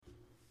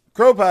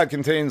CrowPod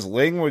contains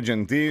language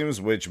and themes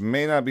which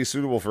may not be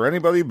suitable for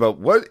anybody, but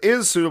what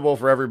is suitable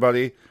for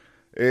everybody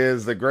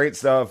is the great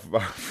stuff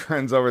our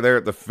friends over there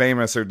at The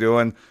Famous are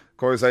doing. Of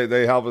course,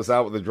 they help us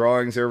out with the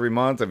drawings every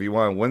month. If you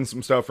want to win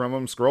some stuff from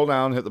them, scroll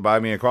down, hit the Buy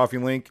Me a Coffee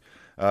link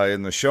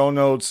in the show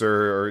notes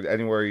or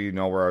anywhere you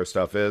know where our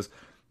stuff is.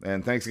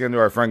 And thanks again to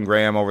our friend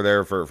Graham over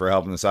there for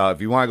helping us out.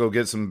 If you want to go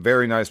get some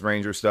very nice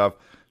Ranger stuff,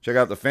 check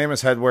out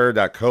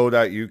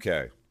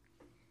thefamousheadwear.co.uk.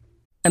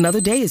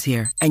 Another day is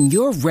here, and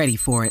you're ready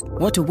for it.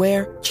 What to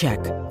wear? Check.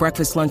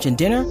 Breakfast, lunch, and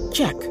dinner?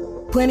 Check.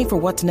 Planning for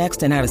what's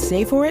next and how to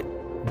save for it?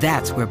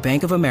 That's where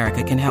Bank of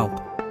America can help.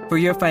 For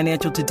your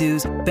financial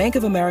to-dos, Bank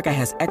of America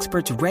has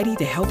experts ready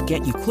to help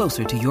get you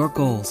closer to your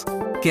goals.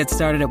 Get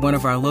started at one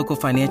of our local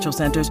financial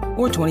centers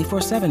or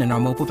 24/7 in our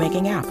mobile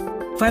banking app.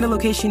 Find a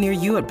location near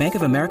you at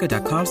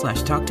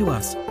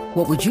bankofamerica.com/talktous.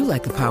 What would you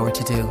like the power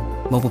to do?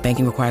 Mobile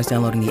banking requires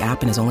downloading the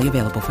app and is only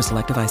available for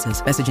select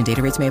devices. Message and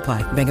data rates may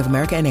apply. Bank of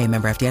America N.A.,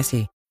 member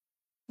FDIC.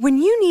 When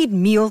you need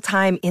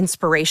mealtime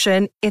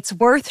inspiration, it's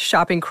worth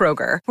shopping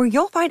Kroger, where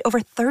you'll find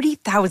over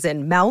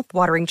 30,000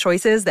 mouth-watering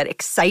choices that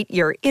excite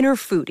your inner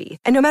foodie.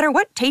 And no matter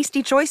what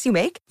tasty choice you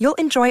make, you'll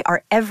enjoy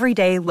our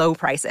everyday low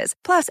prices,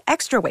 plus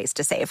extra ways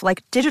to save,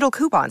 like digital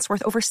coupons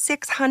worth over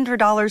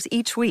 $600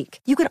 each week.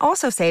 You can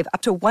also save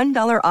up to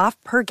 $1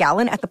 off per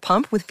gallon at the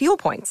pump with fuel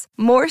points.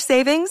 More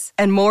savings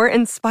and more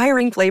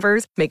inspiring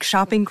flavors make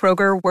shopping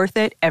Kroger worth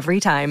it every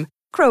time.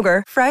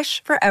 Kroger,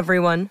 fresh for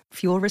everyone.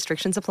 Fuel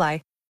restrictions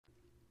apply.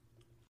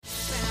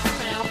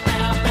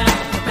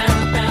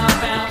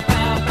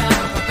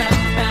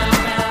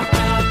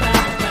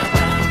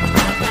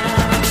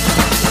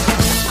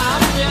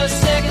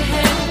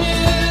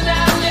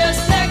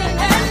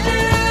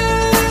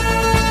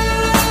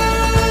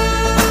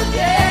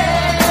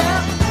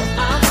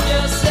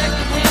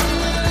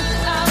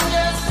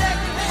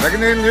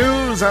 Secondhand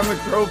news on the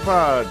Crow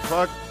Pod.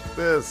 Fuck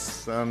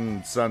this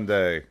on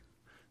Sunday.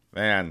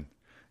 Man.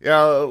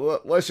 Yeah,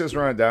 let's just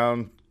run it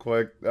down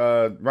quick.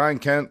 Ryan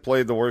Kent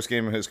played the worst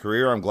game of his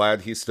career. I'm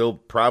glad he's still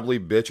probably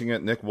bitching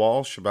at Nick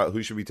Walsh about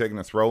who should be taking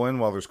a throw in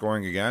while they're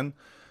scoring again.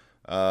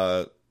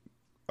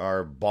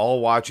 Our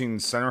ball-watching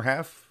center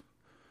half,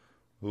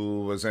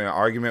 who was in an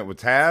argument with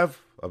Tav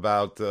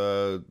about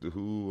when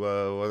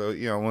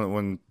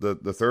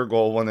the third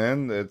goal went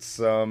in.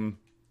 It's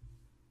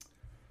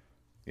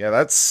yeah,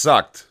 that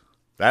sucked.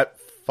 That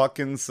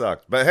fucking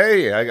sucked. But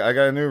hey, I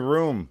got a new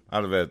room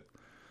out of it.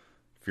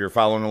 If you're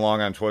following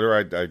along on Twitter,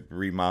 I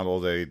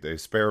remodeled a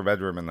spare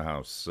bedroom in the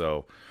house.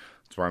 So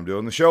that's where I'm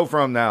doing the show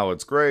from now.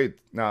 It's great.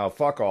 Now,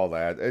 fuck all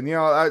that. And, you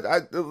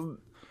know,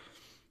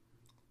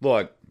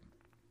 look,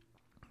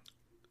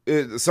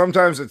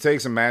 sometimes it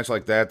takes a match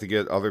like that to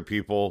get other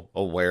people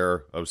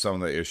aware of some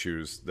of the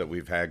issues that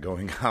we've had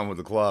going on with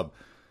the club.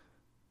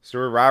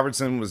 Stuart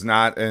Robertson was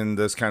not in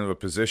this kind of a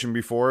position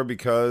before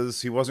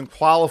because he wasn't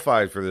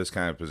qualified for this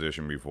kind of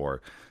position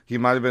before. He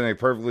might have been a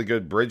perfectly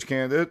good bridge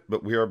candidate,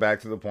 but we are back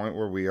to the point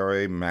where we are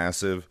a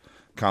massive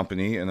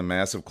company and a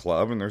massive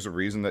club, and there's a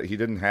reason that he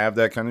didn't have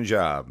that kind of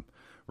job.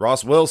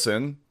 Ross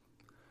Wilson,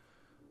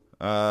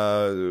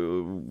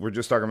 we're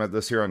just talking about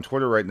this here on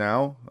Twitter right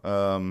now.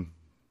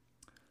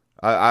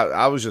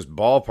 I was just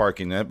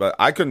ballparking it, but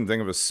I couldn't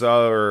think of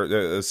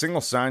a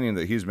single signing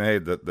that he's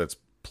made that's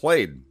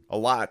played a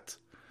lot.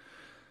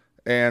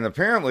 And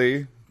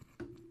apparently,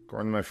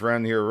 according to my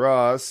friend here,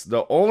 Ross,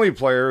 the only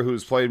player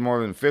who's played more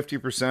than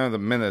 50% of the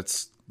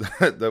minutes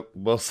that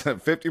Wilson,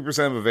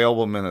 50% of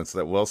available minutes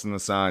that Wilson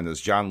assigned is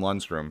John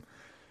Lundstrom.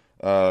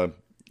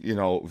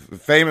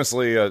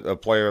 Famously a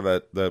player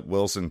that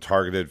Wilson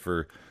targeted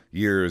for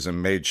years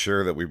and made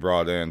sure that we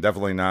brought in.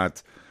 Definitely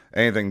not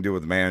anything to do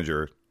with the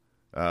manager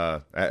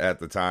at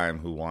the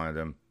time who wanted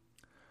him.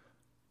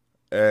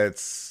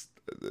 It's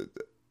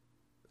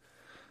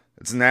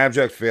an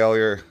abject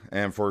failure,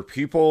 and for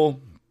people,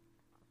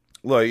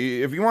 look,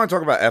 if you want to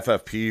talk about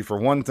FFP, for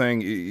one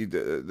thing,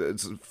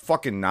 it's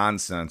fucking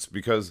nonsense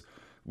because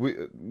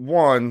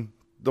one,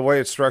 the way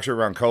it's structured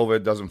around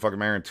COVID doesn't fucking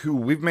matter. And two,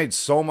 we've made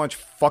so much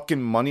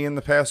fucking money in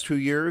the past 2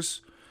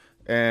 years,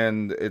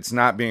 and it's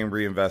not being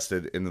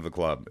reinvested into the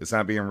club. It's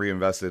not being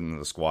reinvested into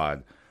the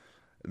squad.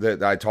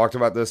 That I talked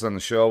about this on the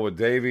show with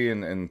Davey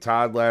and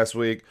Todd last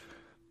week.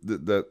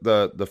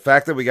 The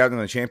fact that we got in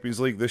the Champions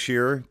League this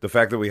year, the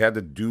fact that we had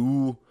to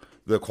do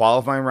the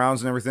qualifying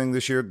rounds and everything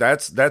this year,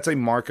 that's a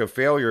mark of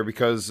failure,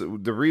 because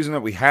the reason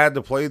that we had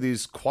to play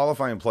these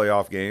qualifying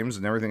playoff games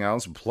and everything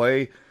else,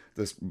 play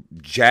this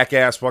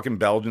jackass fucking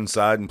Belgian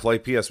side and play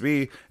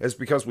PSV, is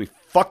because we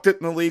fucked it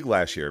in the league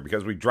last year,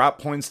 because we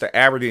dropped points to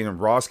Aberdeen and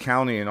Ross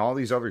County and all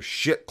these other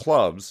shit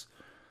clubs.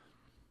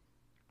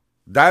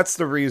 That's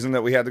the reason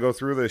that we had to go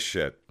through this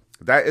shit.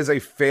 That is a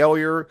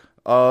failure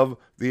of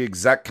the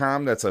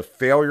execcom. That's a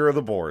failure of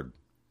the board.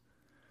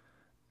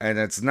 And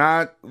it's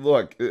not,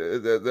 look,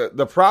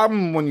 the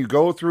problem when you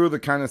go through the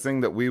kind of thing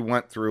that we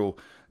went through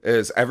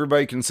is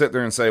everybody can sit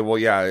there and say, well,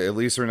 yeah, at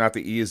least they're not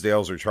the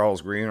Easdales or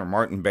Charles Green or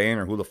Martin Bain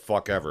or who the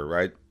fuck ever,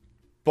 right?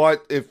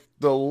 But if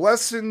the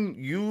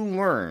lesson you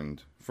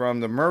learned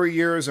from the Murray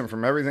years and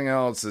from everything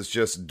else is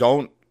just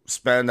don't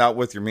spend out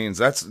with your means.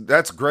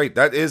 That's great.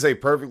 That is a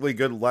perfectly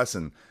good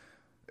lesson.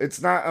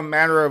 It's not a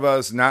matter of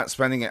us not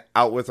spending it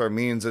out with our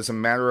means. It's a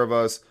matter of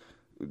us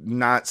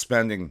not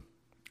spending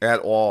at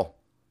all,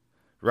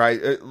 right?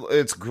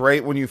 It's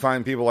great when you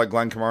find people like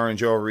Glenn Kamara and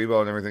Joe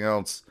Aribo and everything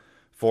else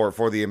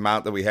for the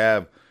amount that we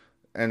have.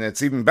 And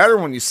it's even better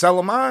when you sell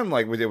them on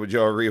like we did with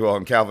Joe Aribo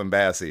and Calvin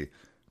Bassey.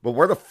 But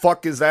where the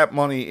fuck is that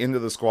money into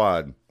the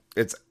squad?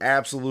 It's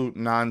absolute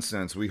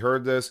nonsense. We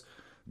heard this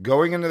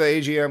going into the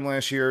AGM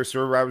last year.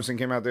 Stuart Robinson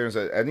came out there and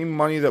said, any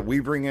money that we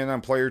bring in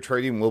on player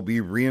trading will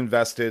be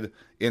reinvested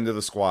into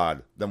the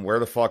squad. Then where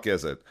the fuck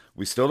is it?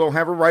 We still don't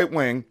have a right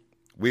wing.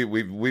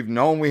 We've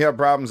known we have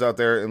problems out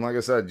there. And like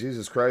I said,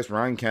 Jesus Christ,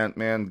 Ryan Kent,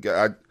 man,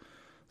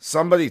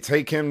 somebody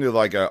take him to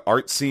like a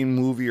art scene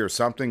movie or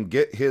something.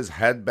 Get his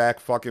head back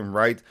fucking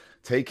right.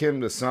 Take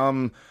him to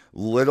some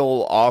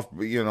little off,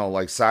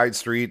 like side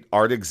street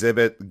art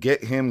exhibit.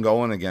 Get him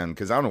going again,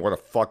 because I don't know where the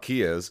fuck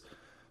he is.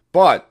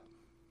 But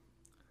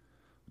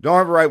don't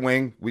have a right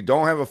wing. We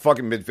don't have a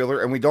fucking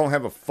midfielder, and we don't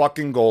have a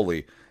fucking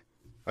goalie.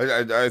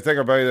 I think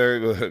everybody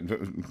there,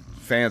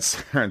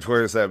 fans on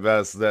Twitter said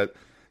best that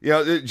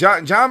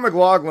John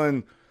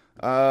McLaughlin,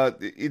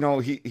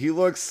 he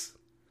looks.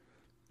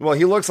 Well,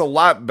 he looks a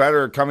lot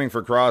better coming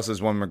for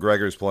crosses when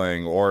McGregor's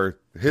playing, or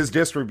his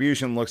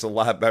distribution looks a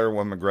lot better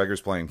when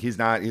McGregor's playing. He's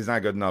not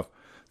good enough.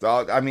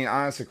 I mean,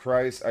 honest to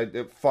Christ,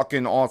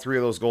 fucking all three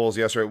of those goals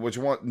yesterday,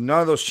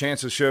 none of those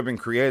chances should have been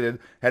created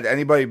had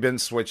anybody been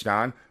switched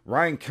on.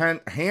 Ryan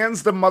Kent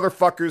hands the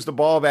motherfuckers the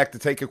ball back to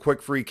take a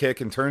quick free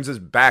kick and turns his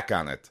back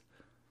on it.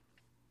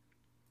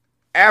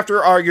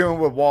 After arguing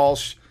with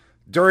Walsh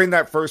during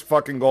that first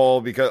fucking goal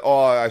because,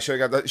 I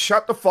should have got that.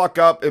 Shut the fuck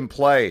up and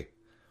play.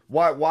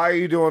 Why are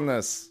you doing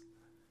this?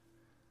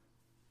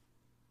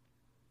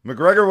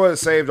 McGregor would have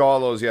saved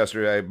all those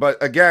yesterday.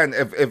 But again,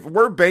 if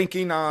we're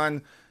banking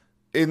on,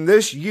 in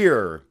this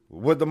year,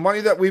 with the money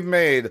that we've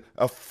made,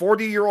 a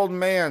 40-year-old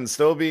man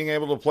still being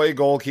able to play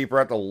goalkeeper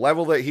at the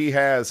level that he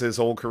has his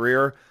whole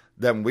career,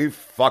 then we've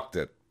fucked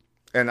it.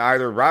 And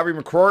either Robbie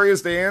McCrory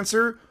is the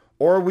answer,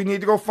 or we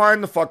need to go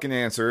find the fucking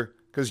answer,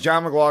 because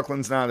John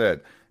McLaughlin's not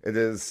it.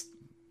 It's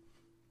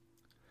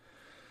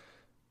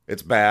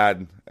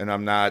bad, and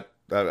I've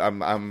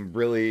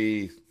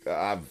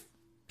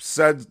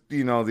said,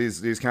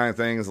 these kind of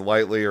things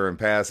lightly or in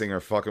passing or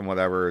fucking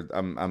whatever.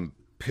 I'm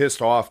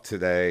pissed off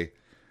today.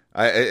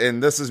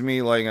 And this is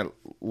me letting it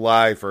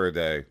lie for a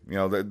day.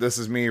 This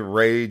is me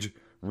rage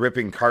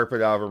ripping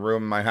carpet out of a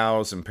room in my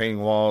house and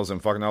painting walls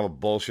and fucking all the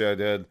bullshit I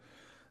did.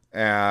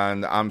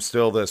 And I'm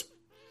still this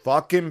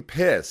fucking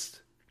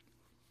pissed.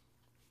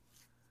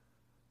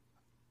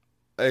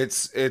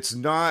 It's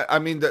not, I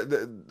mean,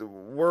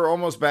 we're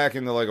almost back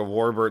into like a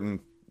Warburton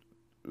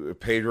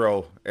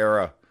Pedro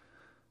era,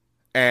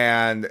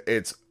 and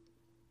it's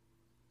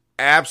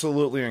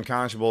absolutely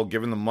unconscionable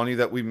given the money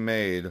that we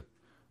made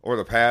over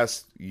the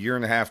past year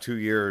and a half, 2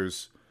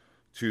 years,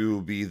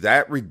 to be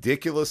that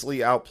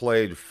ridiculously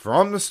outplayed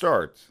from the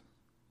start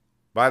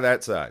by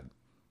that side.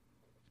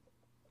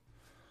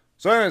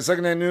 So anyway,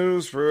 second day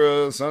news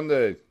for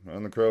Sunday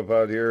on the Crow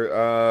Pod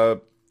here.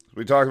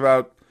 We talked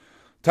about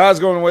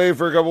Todd's going away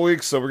for a couple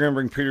weeks, so we're going to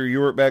bring Peter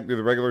Ewert back to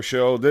the regular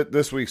show.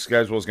 This week's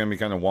schedule is going to be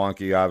kind of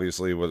wonky,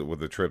 obviously, with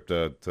the trip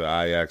to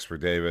IX for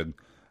David.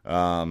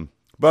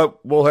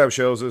 But we'll have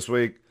shows this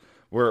week.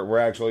 We're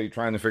actually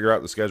trying to figure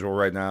out the schedule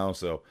right now,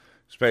 so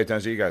just pay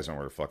attention. You guys know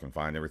where to fucking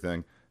find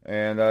everything.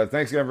 And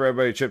thanks again for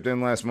everybody who chipped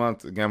in last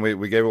month. Again,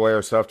 we gave away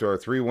our stuff to our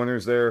 3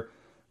 winners there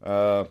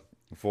for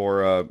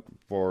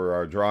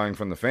our drawing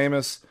from the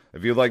famous.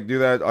 If you'd like to do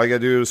that, all you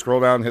got to do is scroll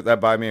down, hit that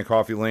Buy Me a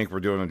Coffee link.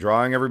 We're doing a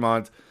drawing every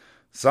month.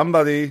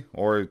 Somebody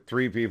or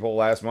 3 people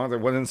last month are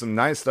winning some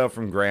nice stuff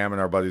from Graham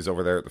and our buddies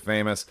over there at the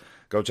Famous.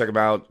 Go check them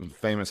out,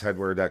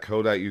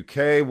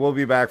 famousheadwear.co.uk. We'll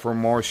be back for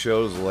more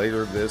shows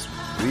later this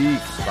week.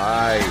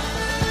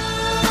 Bye.